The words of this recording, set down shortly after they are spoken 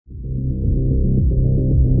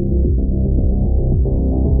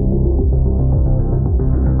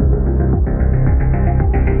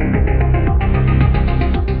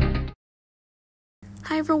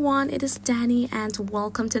everyone, it is Dani and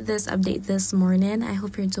welcome to this update this morning. I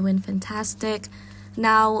hope you're doing fantastic.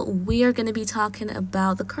 Now we are going to be talking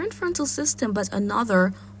about the current frontal system, but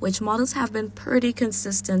another which models have been pretty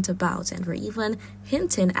consistent about, and we're even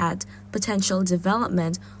hinting at potential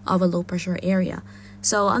development of a low pressure area.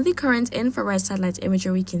 So on the current infrared satellite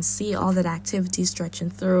imagery, we can see all that activity stretching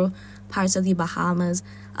through parts of the Bahamas,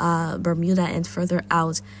 Bermuda, and further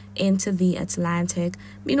out into the Atlantic.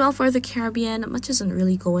 Meanwhile, for the Caribbean, much isn't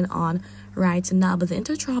really going on right now, but the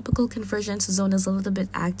intertropical convergence zone is a little bit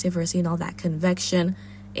active. We're seeing all that convection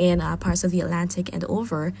in parts of the Atlantic and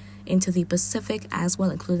over into the Pacific as well,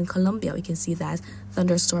 including Colombia. We can see that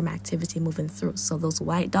thunderstorm activity moving through. So those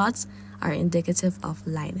white dots are indicative of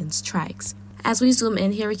lightning strikes. As we zoom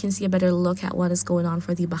in here, we can see a better look at what is going on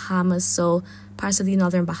for the Bahamas. So parts of the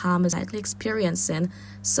northern Bahamas likely experiencing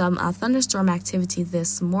some thunderstorm activity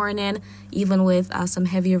this morning, even with some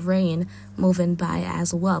heavy rain moving by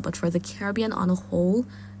as well. But for the Caribbean on a whole,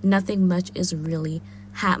 nothing much is really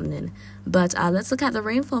happening. But let's look at the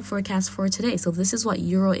rainfall forecast for today. So this is what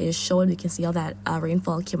Euro is showing. We can see all that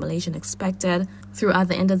rainfall accumulation expected throughout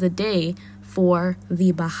the end of the day for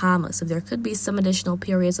the Bahamas. So there could be some additional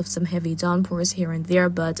periods of some heavy downpours here and there,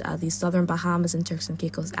 but the southern Bahamas and Turks and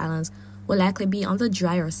Caicos Islands will likely be on the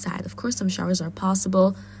drier side. Of course, some showers are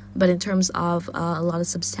possible, but in terms of a lot of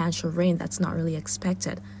substantial rain, that's not really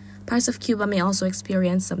expected. Parts of Cuba may also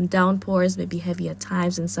experience some downpours, maybe heavy at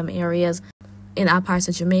times in some areas. In parts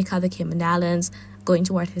of Jamaica, the Cayman Islands, going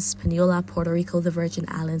toward Hispaniola, Puerto Rico, the Virgin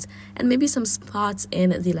Islands, and maybe some spots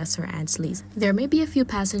in the Lesser Antilles. There may be a few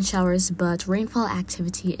passing showers, but rainfall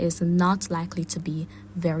activity is not likely to be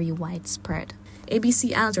very widespread.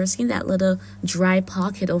 ABC Islands, we're seeing that little dry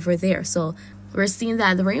pocket over there. So we're seeing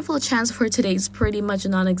that the rainfall chance for today is pretty much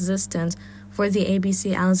non-existent for the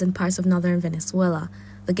ABC Islands and parts of northern Venezuela.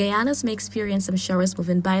 The Guyanas may experience some showers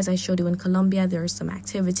moving by. As I showed you in Colombia, there is some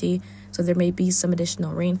activity, so there may be some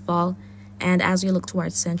additional rainfall. And as we look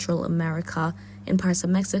towards Central America, in parts of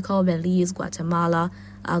Mexico, Belize, Guatemala,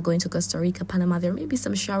 going to Costa Rica, Panama, there may be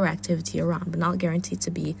some shower activity around, but not guaranteed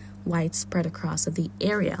to be widespread across the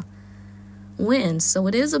area. Winds. So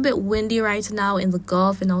it is a bit windy right now in the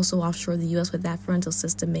Gulf and also offshore the U.S. with that frontal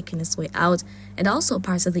system making its way out, and also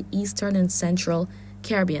parts of the eastern and central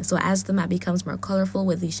Caribbean. So as the map becomes more colorful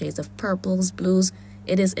with these shades of purples, blues,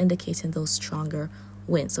 it is indicating those stronger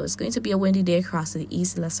wind. So it's going to be a windy day across the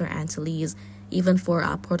East Lesser Antilles, even for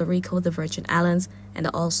Puerto Rico, the Virgin Islands, and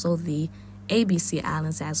also the ABC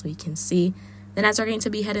Islands, as we can see. Then as we're going to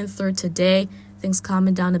be heading through today, things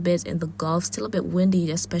calming down a bit in the Gulf, still a bit windy,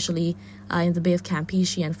 especially in the Bay of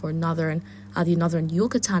Campeche and for the northern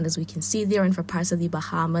Yucatan, as we can see there, and for parts of the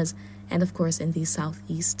Bahamas, and of course in the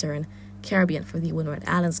southeastern Caribbean for the Windward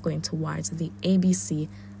Islands going towards the ABC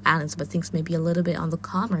Islands. But things may be a little bit on the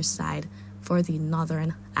calmer side for the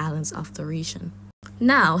northern islands of the region.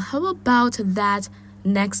 Now, how about that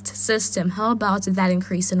next system? How about that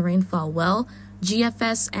increase in rainfall? Well,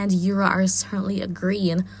 GFS and Euro are certainly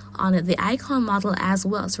agreeing on the icon model as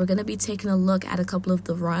well. So we're going to be taking a look at a couple of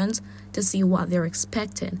the runs to see what they're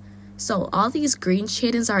expecting. So all these green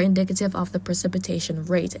shadings are indicative of the precipitation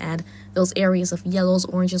rate, and those areas of yellows,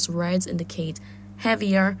 oranges, reds indicate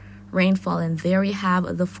heavier rainfall, and there we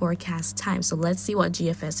have the forecast time. So let's see what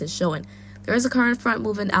GFS is showing. There is a current front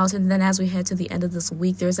moving out, and then as we head to the end of this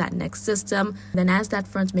week, there's that next system. Then as that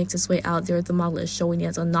front makes its way out there, the model is showing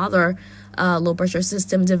yet another low pressure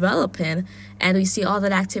system developing, and we see all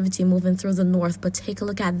that activity moving through the north. But take a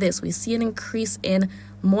look at this. We see an increase in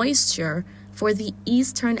moisture for the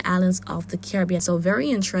eastern islands of the Caribbean. So very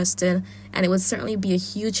interesting, and it would certainly be a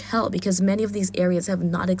huge help because many of these areas have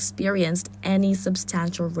not experienced any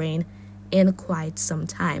substantial rain in quite some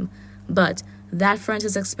time. But that front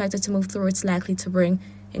is expected to move through. It's likely to bring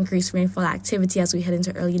increased rainfall activity as we head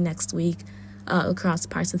into early next week across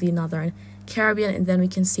parts of the northern Caribbean. And then we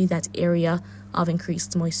can see that area of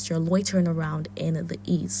increased moisture loitering around in the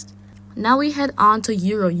east. Now we head on to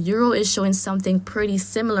Euro. Euro is showing something pretty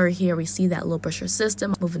similar here. We see that low pressure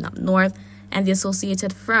system moving up north and the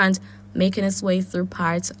associated front making its way through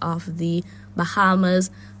parts of the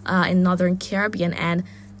Bahamas and northern Caribbean. And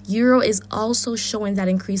Euro is also showing that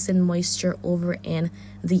increase in moisture over in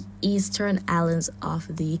the eastern islands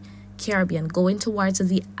of the Caribbean, going towards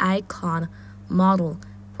the icon model.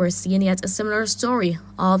 We're seeing yet a similar story.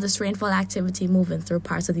 All this rainfall activity moving through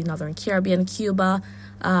parts of the northern Caribbean, Cuba,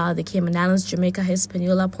 the Cayman Islands, Jamaica,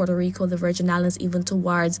 Hispaniola, Puerto Rico, the Virgin Islands, even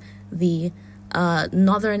towards the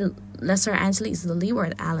northern Lesser Antilles, the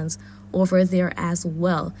Leeward Islands over there as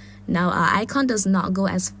well. Now, icon does not go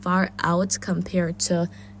as far out compared to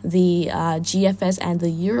the GFS and the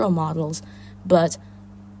Euro models, but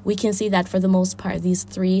we can see that for the most part, these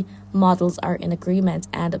three models are in agreement.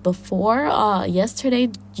 And before yesterday,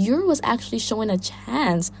 Euro was actually showing a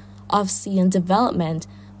chance of seeing development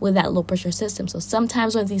with that low pressure system. So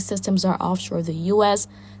sometimes when these systems are offshore the US,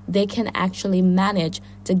 they can actually manage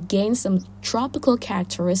to gain some tropical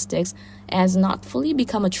characteristics and not fully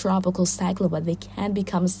become a tropical cyclone, but they can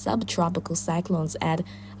become subtropical cyclones. And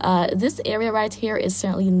this area right here is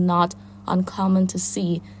certainly not uncommon to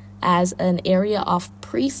see as an area of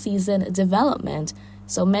pre-season development.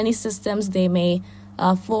 So many systems, they may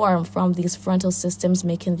form from these frontal systems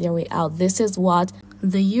making their way out. This is what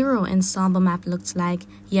the Euro ensemble map looked like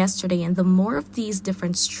yesterday, and the more of these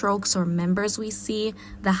different strokes or members we see,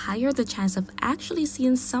 the higher the chance of actually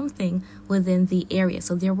seeing something within the area.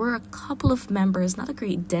 So there were a couple of members, not a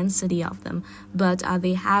great density of them, but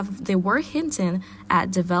they were hinting at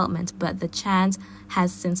development, but the chance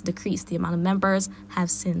has since decreased. The amount of members have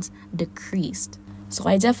since decreased. So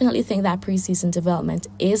I definitely think that preseason development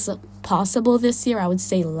is possible this year. I would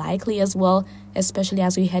say likely as well, especially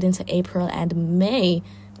as we head into April and May.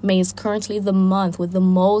 May is currently the month with the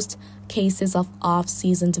most cases of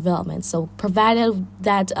off-season development. So provided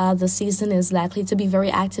that the season is likely to be very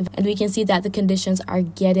active and we can see that the conditions are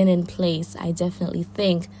getting in place, I definitely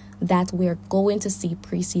think that we're going to see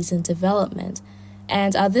preseason development.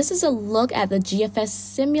 And this is a look at the GFS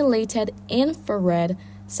simulated infrared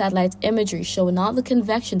satellite imagery showing all the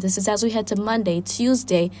convection. This is as we head to Monday,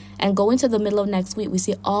 Tuesday, and go into the middle of next week. We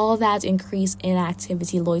see all that increase in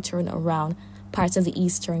activity loitering around parts of the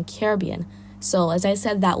Eastern Caribbean. So as I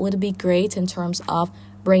said, that would be great in terms of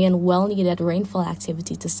bringing well-needed rainfall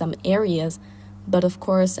activity to some areas. But of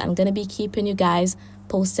course, I'm going to be keeping you guys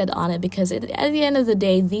posted on it because at the end of the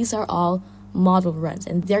day, these are all model runs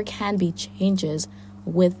and there can be changes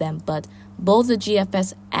with them. But both the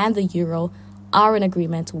GFS and the Euro are in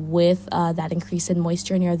agreement with that increase in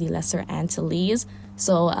moisture near the Lesser Antilles.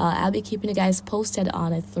 So I'll be keeping you guys posted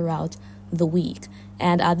on it throughout the week.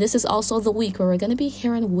 And this is also the week where we're going to be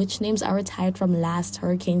hearing which names are retired from last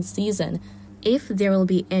hurricane season, if there will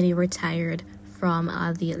be any retired from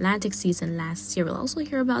the Atlantic season last year. We'll also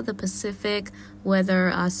hear about the Pacific,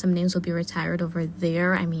 whether some names will be retired over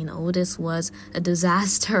there. I mean, Otis was a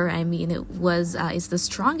disaster. I mean, it's the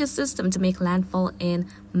strongest system to make landfall in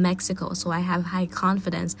Mexico. So I have high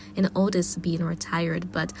confidence in Otis being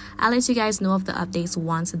retired. But I'll let you guys know of the updates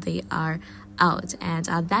once they are out. And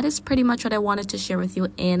that is pretty much what I wanted to share with you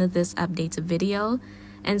in this update video.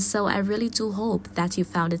 And so I really do hope that you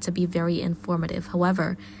found it to be very informative.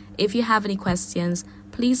 However, if you have any questions,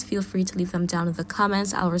 please feel free to leave them down in the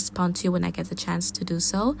comments. I'll respond to you when I get the chance to do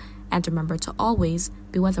so. And remember to always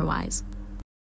be weatherwise.